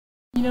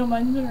You know,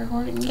 mine's been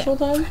recording this whole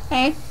time.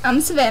 Hey,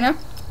 I'm Savannah,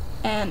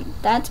 and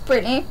that's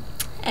Brittany,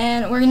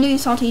 and we're gonna do the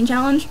Saltine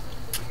challenge.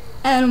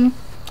 And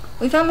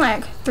we found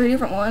like 3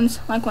 different ones.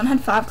 Like one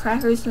had 5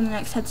 crackers, and the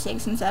next had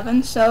 6 and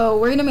 7. So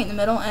we're gonna meet in the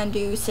middle and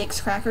do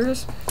 6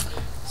 crackers.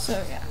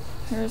 So yeah,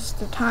 here's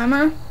the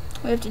timer.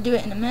 We have to do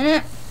it in a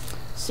minute.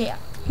 So yeah,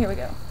 here we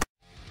go.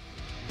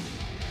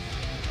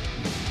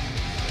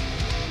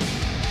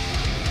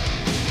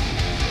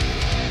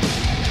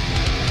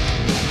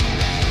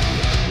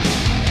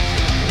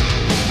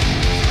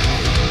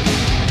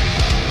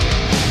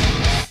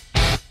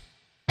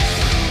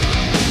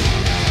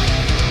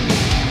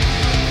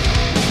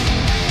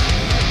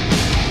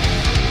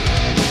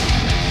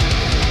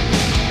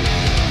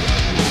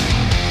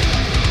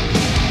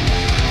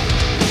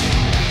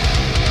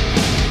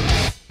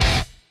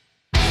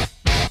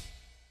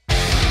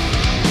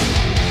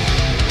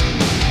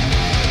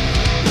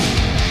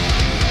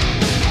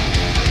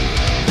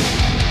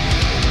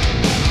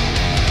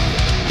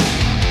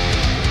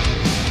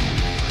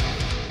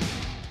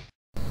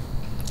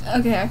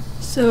 Okay,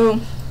 so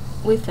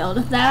we failed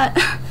at that,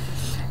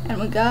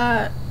 and we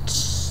got,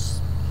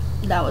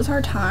 that was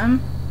our time,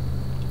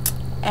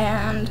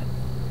 and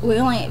we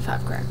only ate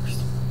 5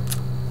 crackers.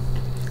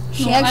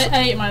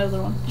 I ate my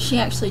other one. She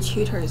actually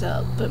chewed hers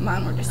up, but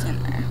mine were just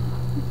in there.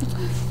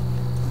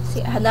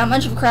 See, I had that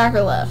much of a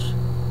cracker left.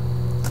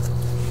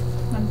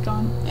 I'm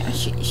gone. Yeah,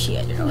 she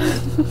ate it already.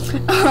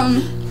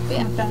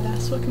 Yeah.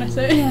 Badass, what can I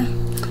say? Yeah.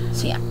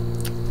 So yeah,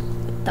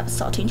 that was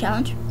Saltine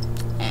challenge,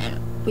 and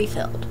we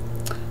failed.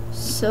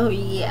 So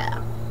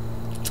yeah.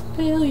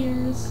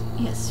 Failures.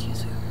 Yes, we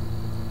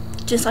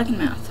are. Just like in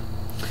math.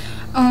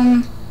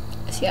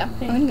 So yeah,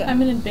 Hey, I'm gonna go.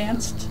 I'm an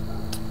advanced.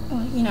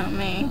 Well, you know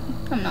me.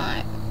 I'm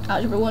not.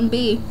 Algebra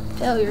 1B.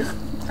 Failure.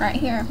 Right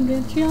here.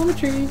 Advanced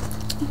geometry.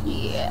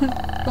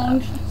 Yeah.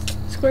 Long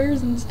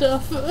squares and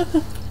stuff.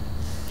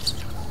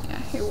 Yeah,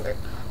 here we're.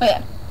 Oh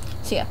yeah.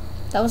 So yeah,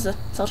 that was the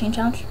Saltine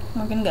challenge.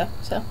 We're gonna go.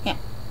 So yeah.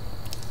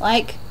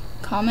 Like,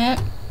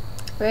 comment,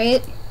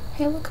 rate.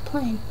 Hey, look, a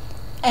plane.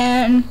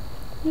 And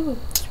Ooh,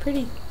 it's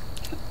pretty.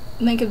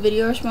 make a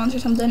video response or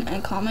something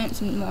and comment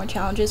some more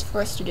challenges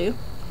for us to do.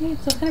 Hey,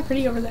 it's kind of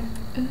pretty over there.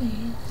 Oh,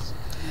 yes.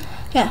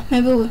 Yeah,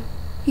 maybe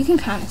you can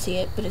kind of see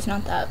it, but it's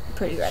not that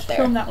pretty right there.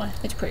 Show them that way.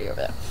 It's pretty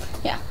over there.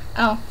 Yeah,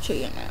 I'll show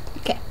you in a minute.